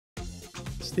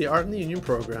The Art in the Union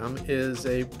program is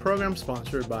a program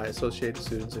sponsored by Associated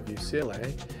Students of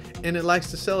UCLA, and it likes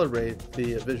to celebrate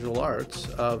the visual arts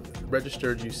of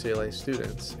registered UCLA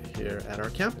students here at our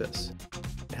campus.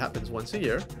 It happens once a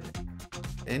year.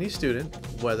 Any student,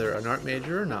 whether an art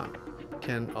major or not,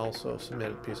 can also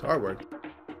submit a piece of artwork.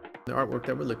 The artwork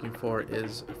that we're looking for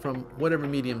is from whatever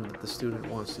medium that the student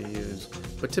wants to use,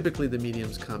 but typically the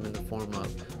mediums come in the form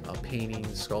of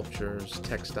paintings, sculptures,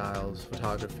 textiles,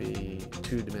 photography,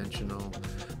 two-dimensional.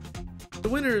 The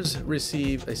winners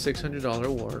receive a $600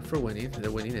 award for winning,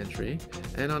 the winning entry,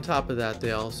 and on top of that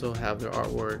they also have their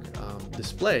artwork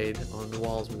displayed on the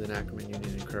walls within Ackerman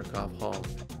Union and Kirchhoff Hall.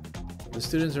 The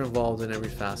students are involved in every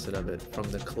facet of it, from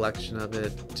the collection of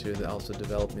it to the also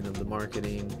development of the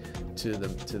marketing, to the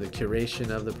curation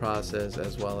of the process,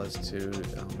 as well as to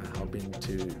helping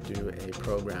to do a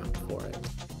program for it.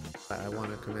 I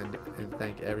want to commend and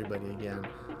thank everybody again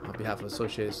on behalf of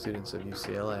Associated Students of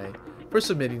UCLA for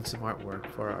submitting some artwork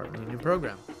for our Art in the Union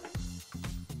program.